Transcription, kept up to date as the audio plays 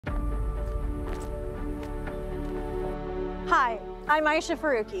Hi, I'm Aisha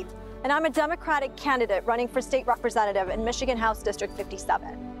Farooqi, and I'm a Democratic candidate running for state representative in Michigan House District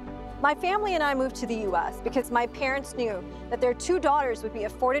 57. My family and I moved to the U.S. because my parents knew that their two daughters would be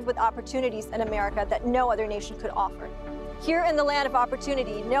afforded with opportunities in America that no other nation could offer. Here in the land of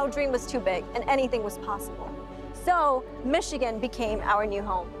opportunity, no dream was too big and anything was possible. So Michigan became our new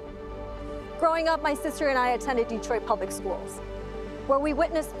home. Growing up, my sister and I attended Detroit public schools, where we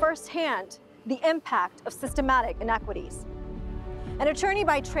witnessed firsthand the impact of systematic inequities. An attorney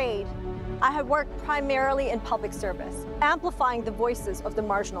by trade, I have worked primarily in public service, amplifying the voices of the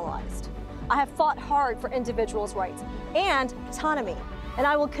marginalized. I have fought hard for individuals' rights and autonomy, and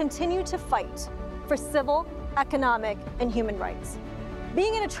I will continue to fight for civil, economic, and human rights.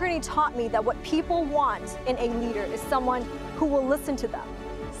 Being an attorney taught me that what people want in a leader is someone who will listen to them,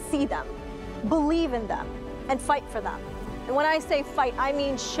 see them, believe in them, and fight for them. And when I say fight, I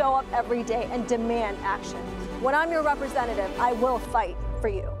mean show up every day and demand action. When I'm your representative, I will fight for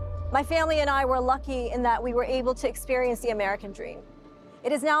you. My family and I were lucky in that we were able to experience the American dream.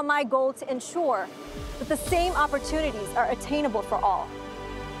 It is now my goal to ensure that the same opportunities are attainable for all.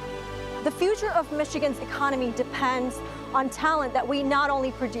 The future of Michigan's economy depends on talent that we not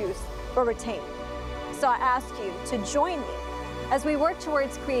only produce, but retain. So I ask you to join me as we work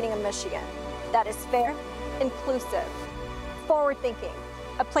towards creating a Michigan that is fair, inclusive, forward-thinking,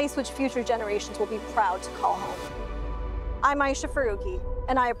 a place which future generations will be proud to call home. I'm Aisha Farooqi,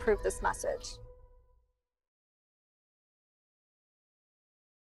 and I approve this message.